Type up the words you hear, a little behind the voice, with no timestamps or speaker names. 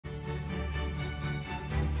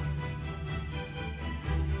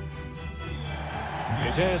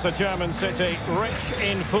It is a German city rich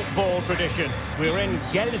in football tradition. We're in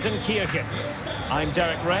Gelsenkirchen. I'm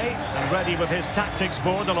Derek Ray, and ready with his tactics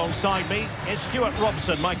board alongside me is Stuart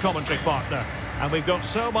Robson, my commentary partner. And we've got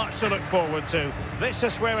so much to look forward to. This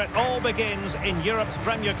is where it all begins in Europe's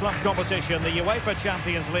Premier Club competition, the UEFA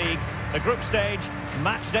Champions League, the group stage,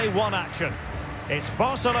 match day 1 action. It's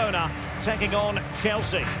Barcelona taking on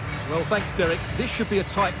Chelsea. Well, thanks, Derek. This should be a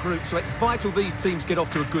tight group, so it's vital these teams get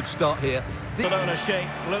off to a good start here. Barcelona shape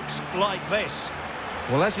looks like this.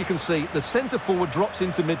 Well, as you can see, the centre-forward drops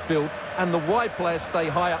into midfield and the wide players stay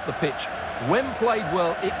high up the pitch. When played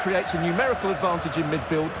well, it creates a numerical advantage in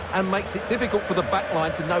midfield and makes it difficult for the back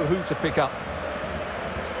line to know who to pick up.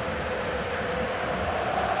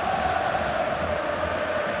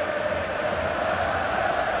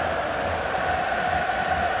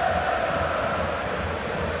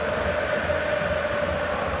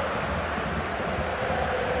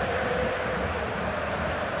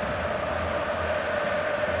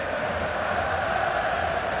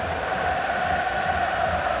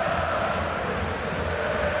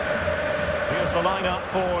 The lineup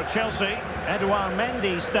for Chelsea. Edouard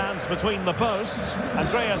Mendy stands between the posts.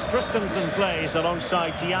 Andreas Christensen plays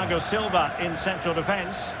alongside Thiago Silva in central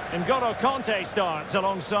defence. N'Golo Kanté starts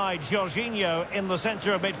alongside Jorginho in the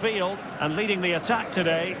centre of midfield. And leading the attack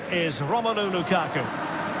today is Romelu Lukaku.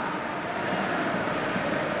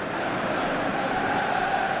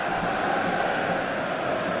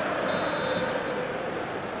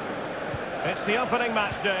 It's the opening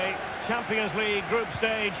match day. Champions League group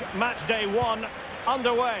stage, match day 1,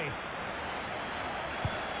 underway.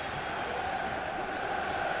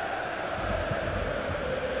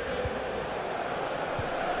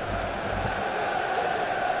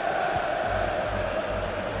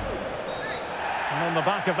 And on the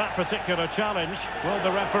back of that particular challenge, will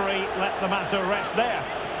the referee let the matter rest there?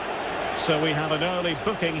 So we have an early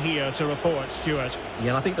booking here to report, Stuart. Yeah,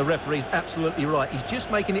 and I think the referee's absolutely right. He's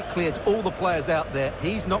just making it clear to all the players out there,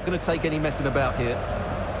 he's not going to take any messing about here.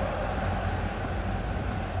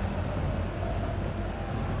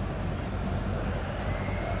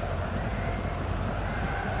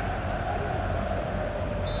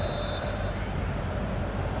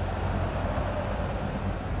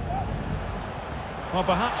 Well,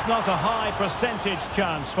 perhaps not a high percentage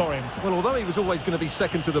chance for him. Well, although he was always going to be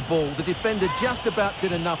second to the ball, the defender just about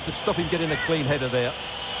did enough to stop him getting a clean header there.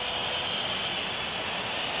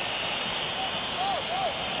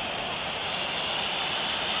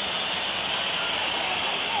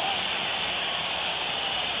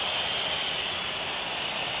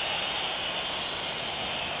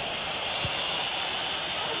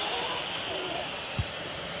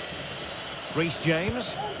 Reece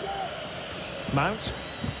James. Mount.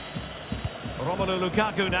 Romelu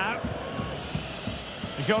Lukaku now.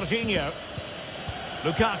 Jorginho.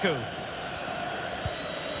 Lukaku.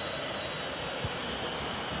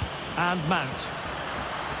 And Mount.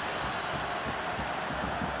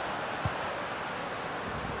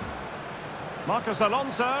 Marcos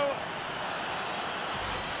Alonso.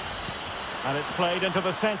 And it's played into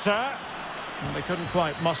the centre. And they couldn't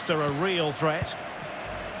quite muster a real threat.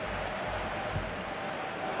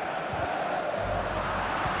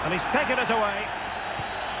 And he's taken it away.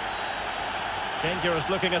 Dangerous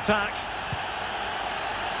looking attack.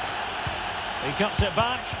 He cuts it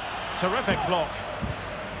back. Terrific block.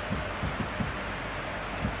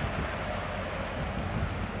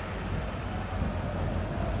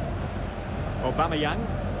 Aubameyang.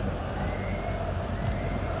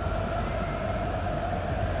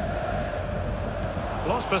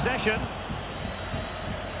 Lost possession.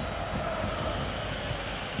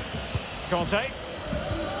 Kanté.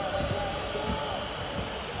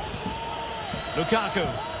 Lukaku,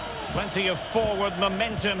 plenty of forward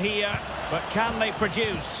momentum here, but can they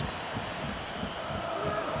produce?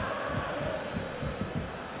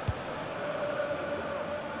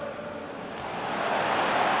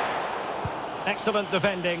 Excellent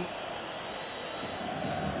defending.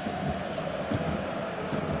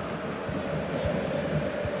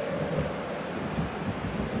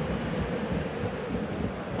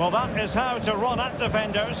 Well, that is how to run at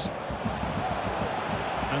defenders.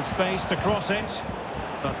 And space to cross it,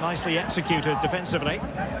 but nicely executed defensively.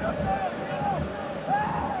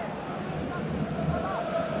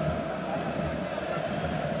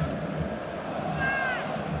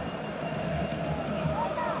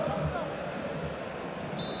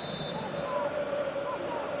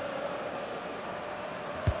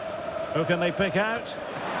 Who can they pick out?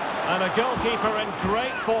 And a goalkeeper in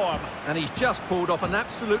great form. And he's just pulled off an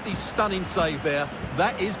absolutely stunning save there.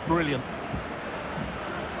 That is brilliant.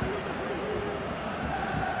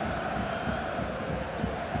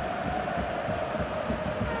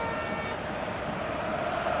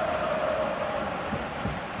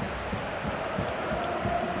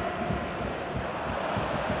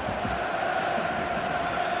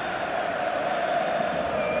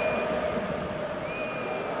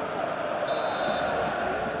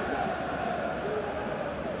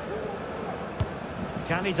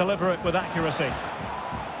 Can he deliver it with accuracy?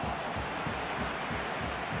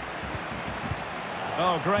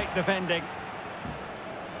 Oh, great defending.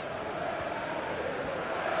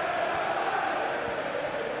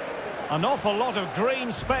 An awful lot of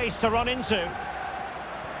green space to run into.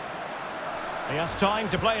 He has time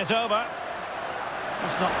to play it over.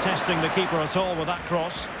 He's not testing the keeper at all with that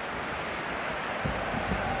cross.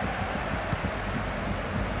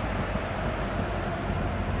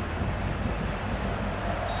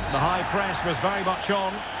 The high press was very much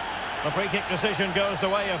on. The free kick decision goes the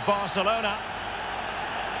way of Barcelona.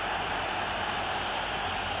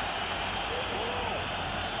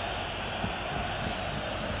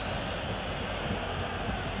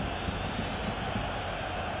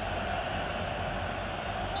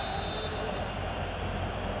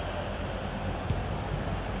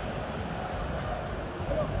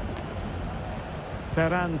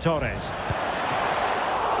 Torres.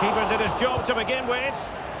 Keeper did his job to begin with.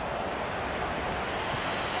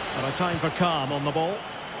 And a time for calm on the ball.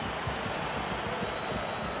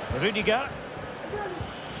 Rudiger.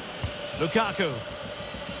 Lukaku.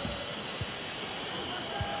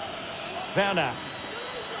 Werner.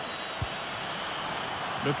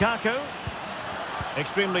 Lukaku.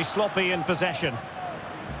 Extremely sloppy in possession.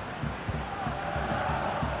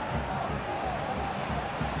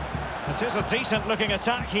 It is a decent-looking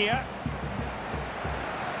attack here.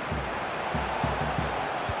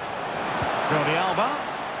 Auba.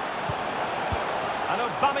 And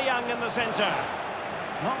Aubameyang in the centre.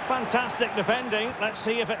 Not fantastic defending. Let's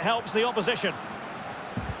see if it helps the opposition.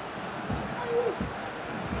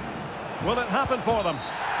 Will it happen for them?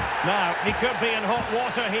 Now, he could be in hot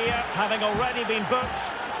water here, having already been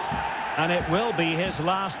booked. And it will be his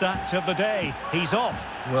last act of the day. He's off.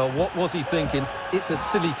 Well, what was he thinking? It's a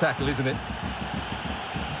silly tackle, isn't it?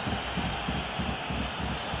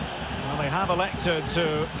 Well, they have elected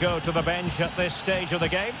to go to the bench at this stage of the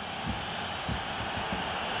game.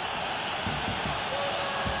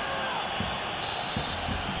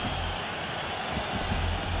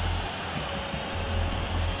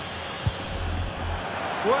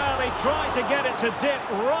 Well, he tried to get it to dip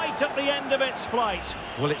right at the end of its flight.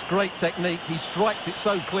 Well, it's great technique. He strikes it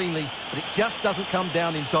so cleanly, but it just doesn't come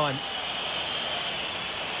down in time.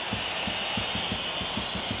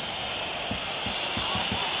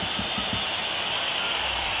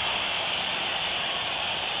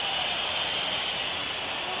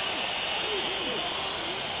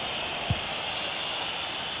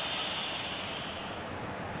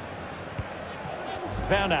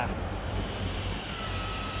 Werner.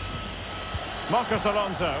 Marcos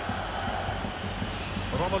Alonso.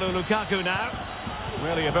 Romelu Lukaku now.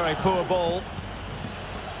 Really a very poor ball.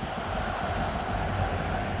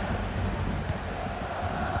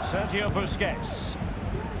 Sergio Busquets.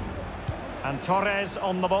 And Torres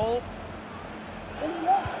on the ball.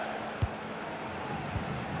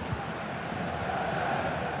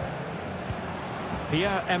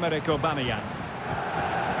 Pierre-Emerick Aubameyang.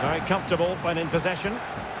 Very comfortable when in possession.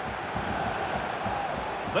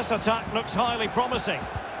 This attack looks highly promising.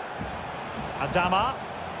 Adama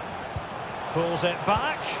pulls it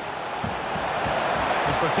back.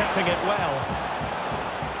 He's protecting it well.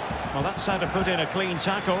 Well, that's how to put in a clean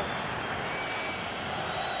tackle.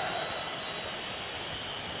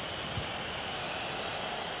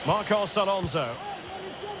 Marcos Alonso.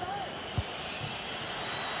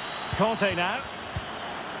 Conte now.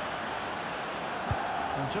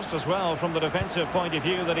 And just as well from the defensive point of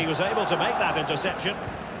view that he was able to make that interception.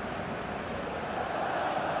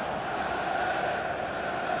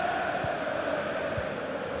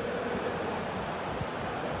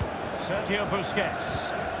 Sergio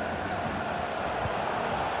Busquets.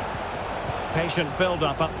 Patient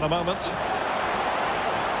build-up at the moment.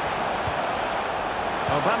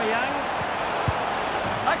 Aubameyang.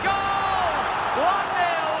 A goal!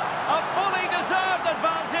 1-0! A fully deserved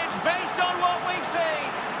advantage based on what we've seen.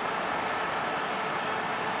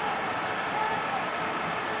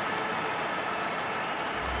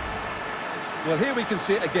 Well, here we can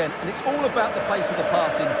see it again, and it's all about the pace of the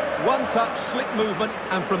passing. One touch, slick movement,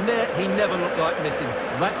 and from there, he never looked like missing.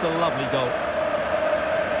 That's a lovely goal.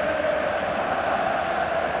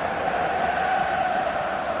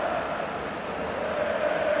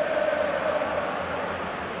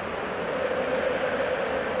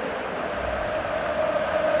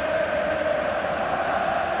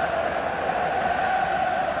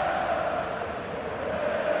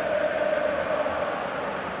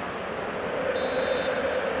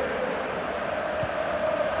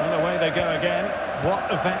 And away they go again.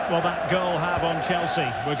 What effect will that goal have on Chelsea?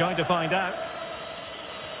 We're going to find out.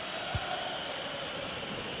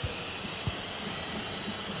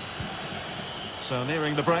 So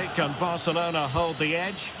nearing the break and Barcelona hold the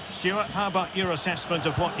edge. Stuart, how about your assessment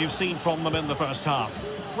of what you've seen from them in the first half?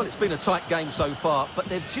 Well, it's been a tight game so far, but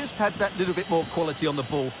they've just had that little bit more quality on the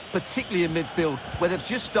ball, particularly in midfield, where they've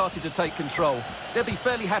just started to take control. They'll be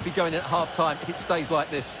fairly happy going in at half-time if it stays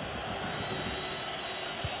like this.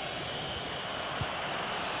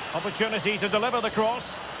 Opportunity to deliver the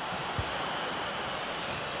cross.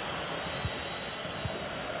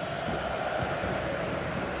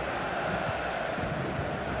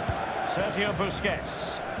 Sergio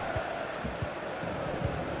Busquets.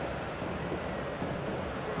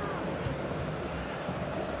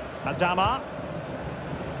 Adama.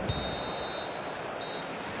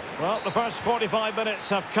 Well, the first 45 minutes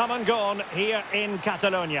have come and gone here in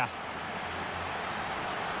Catalonia.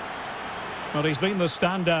 Well, he's been the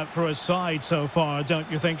standout for his side so far,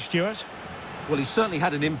 don't you think, Stuart? Well, he certainly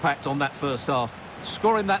had an impact on that first half,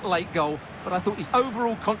 scoring that late goal, but I thought his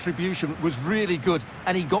overall contribution was really good,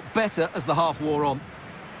 and he got better as the half wore on.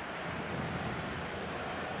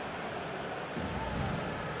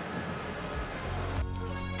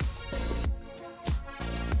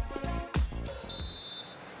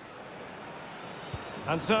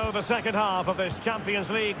 And so the second half of this Champions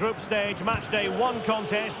League group stage matchday 1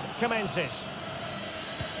 contest commences.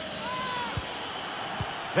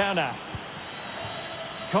 Werner.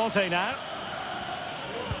 Conte now.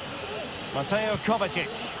 Mateo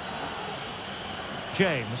Kovacic.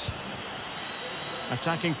 James.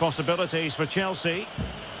 Attacking possibilities for Chelsea.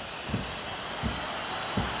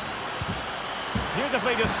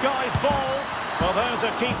 Beautifully disguised ball. Well, there's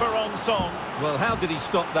a keeper on song. Well, how did he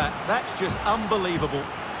stop that? That's just unbelievable.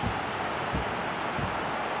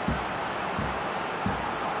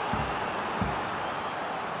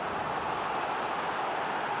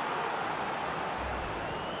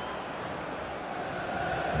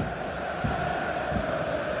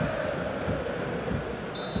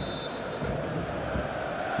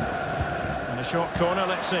 And a short corner,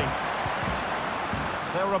 let's see.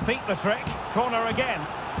 They'll repeat the trick. Corner again.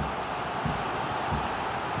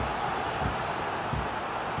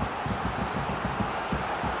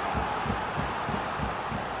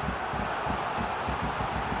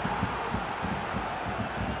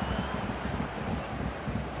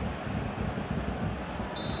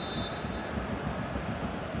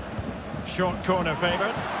 Short corner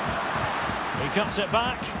favoured. He cuts it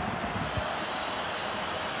back.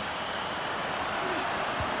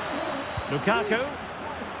 Lukaku.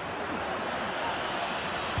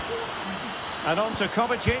 And on to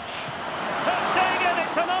Kovacic. Ter Stegen,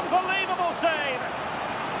 it's an unbelievable save.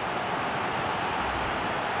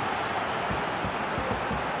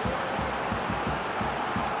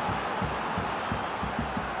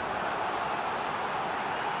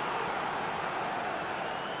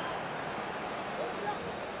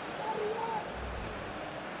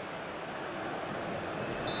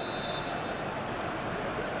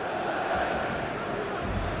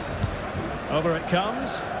 Over it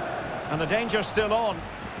comes, and the danger's still on.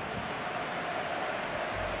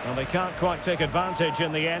 Well, they can't quite take advantage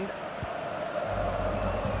in the end.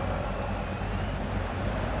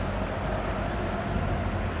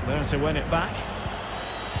 There to win it back.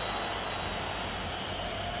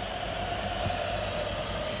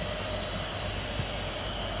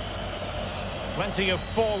 Plenty of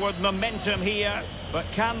forward momentum here, but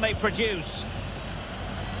can they produce?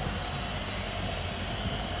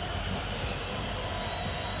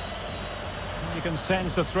 You can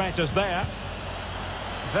sense the threat is there.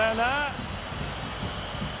 Werner.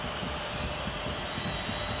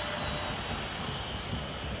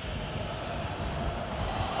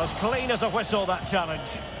 As clean as a whistle, that challenge.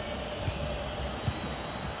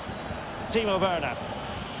 Timo Werner.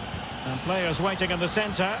 And players waiting in the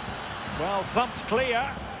centre. Well, thumped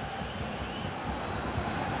clear.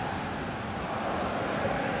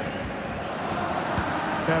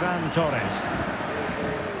 Ferran Torres.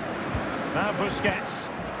 Now Busquets.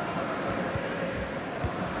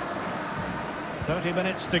 30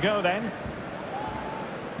 minutes to go then.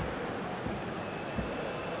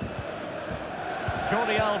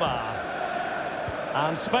 Jordi Alba.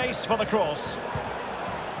 And space for the cross.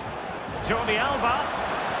 Jordi Alba.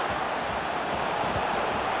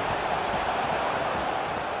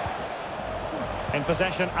 In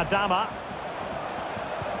possession, Adama.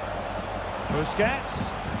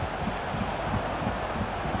 Busquets.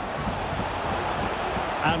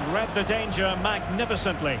 And read the danger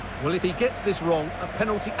magnificently. Well, if he gets this wrong, a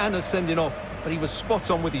penalty and a sending off, but he was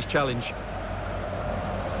spot on with his challenge.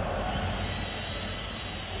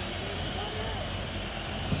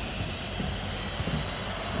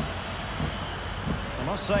 I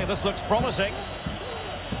must say, this looks promising.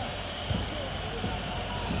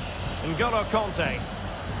 N'Golo Conte.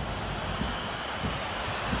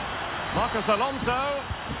 Marcos Alonso.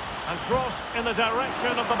 And crossed in the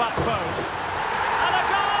direction of the back post. And a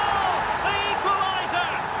goal! The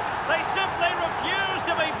equaliser! They simply refuse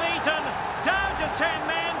to be beaten. Down to 10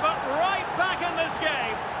 men, but right back in this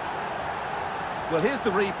game. Well, here's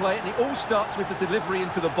the replay, and it all starts with the delivery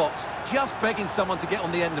into the box. Just begging someone to get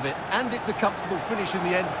on the end of it. And it's a comfortable finish in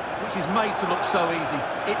the end, which is made to look so easy.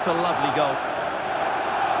 It's a lovely goal.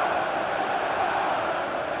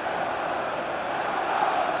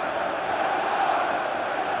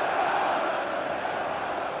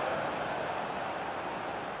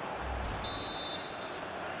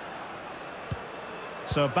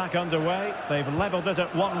 So back underway. They've levelled it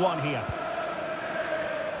at 1-1 here.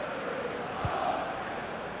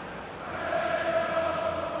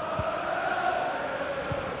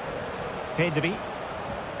 Pedri.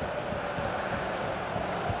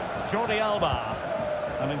 Jordi Alba.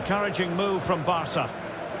 An encouraging move from Barca.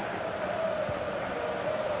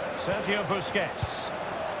 Sergio Busquets.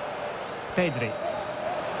 Pedri.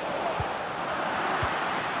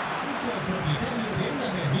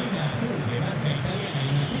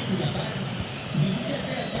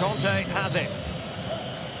 Conte has it.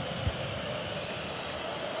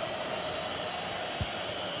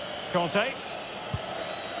 Conte.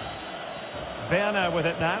 Werner with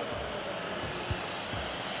it now.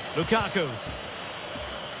 Lukaku.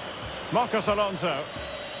 Marcos Alonso.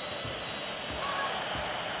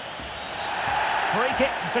 Free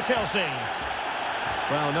kick to Chelsea.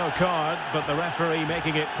 Well, no card, but the referee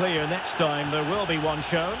making it clear next time there will be one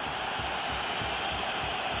shown.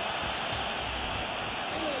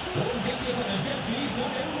 Un cambio para el Chelsea,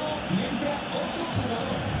 sale uno y entra otro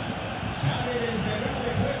jugador. Sale del terreno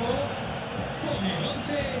de juego con el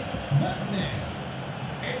 11, Wagner.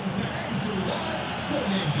 Entrará en su lugar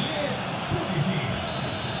con el 10, Pulisic.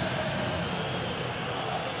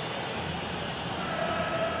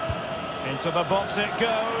 Into the box it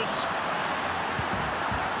goes.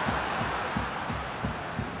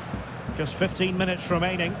 Just 15 minutes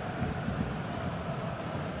remaining.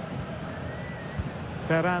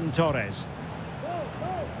 Ferran Torres.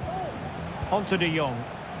 On to De Jong.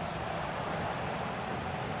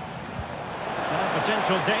 Now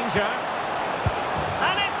potential danger.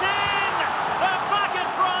 And it's in! They're back in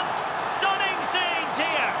front. Stunning scenes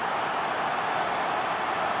here.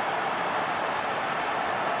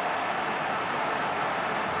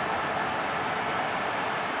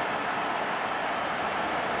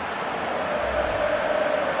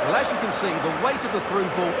 Well, as you can see, the weight of the through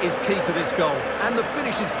ball is key to this goal, and the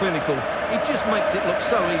finish is clinical. He just makes it look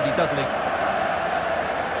so easy, doesn't he?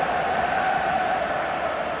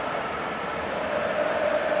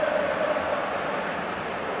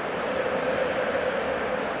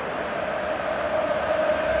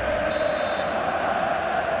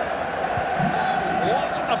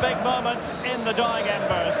 What a big moment in the dying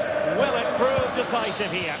embers. Will it prove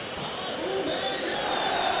decisive here?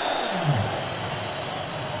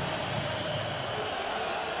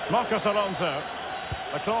 Marcos Alonso.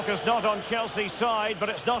 The clock is not on Chelsea's side, but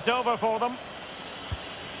it's not over for them.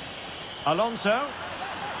 Alonso.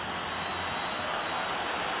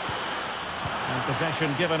 And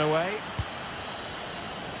possession given away.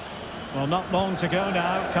 Well, not long to go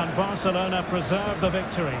now. Can Barcelona preserve the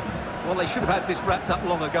victory? Well, they should have had this wrapped up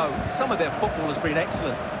long ago. Some of their football has been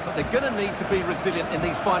excellent, but they're going to need to be resilient in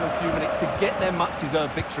these final few minutes to get their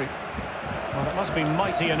much-deserved victory. Well, it must be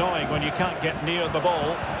mighty annoying when you can't get near the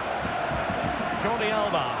ball. Jordi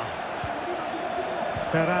Alba.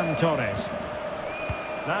 Ferran Torres.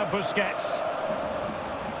 Now Busquets.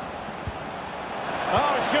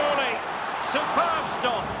 Oh, surely. Superb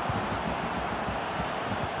stop.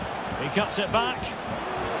 He cuts it back.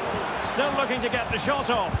 Still looking to get the shot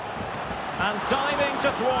off. And diving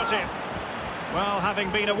to thwart it. Well, having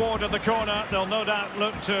been awarded the corner, they'll no doubt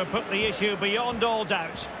look to put the issue beyond all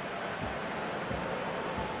doubt.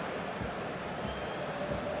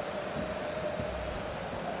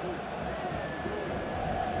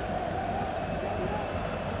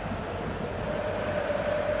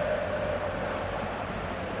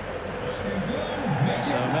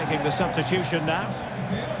 So making the substitution now.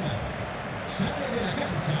 Sale de la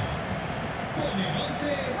cancha con el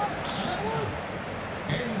 11, Adama.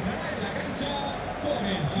 Entrará en la cancha con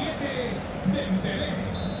el 7, Dembélé.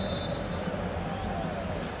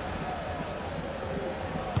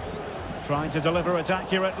 Trying to deliver it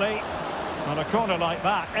accurately. On a corner like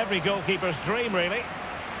that, every goalkeeper's dream, really.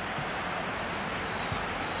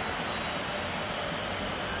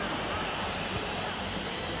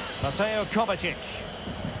 Mateo Kovacic.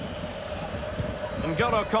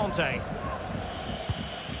 N'Golo Conte.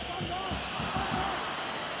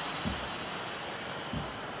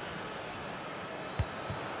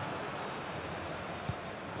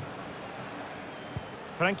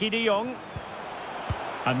 Frankie de Jong.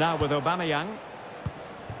 And now with Aubameyang.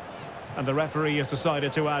 And the referee has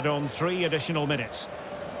decided to add on 3 additional minutes.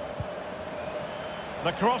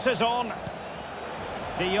 The cross is on.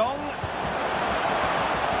 De Jong.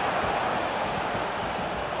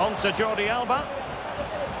 On to Jordi Alba.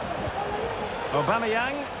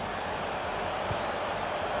 Aubameyang.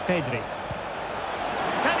 Pedri.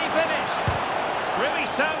 Can he finish? Really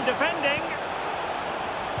sound defending.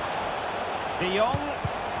 De Jong.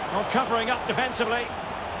 Oh, covering up defensively.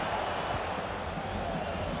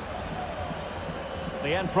 The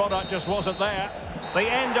end product just wasn't there. The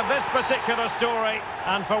end of this particular story,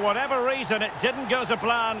 and for whatever reason it didn't go to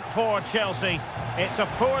plan for Chelsea. It's a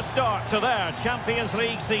poor start to their Champions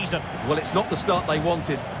League season. Well, it's not the start they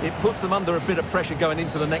wanted. It puts them under a bit of pressure going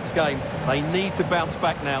into the next game. They need to bounce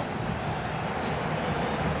back now.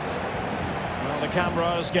 Well, the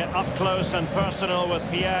cameras get up close and personal with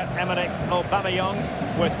Pierre-Emerick Aubameyang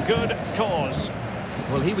with good cause.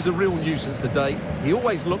 Well, he was a real nuisance today. He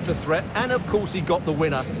always looked a threat, and of course he got the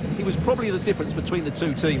winner. He was probably the difference between the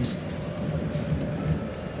two teams.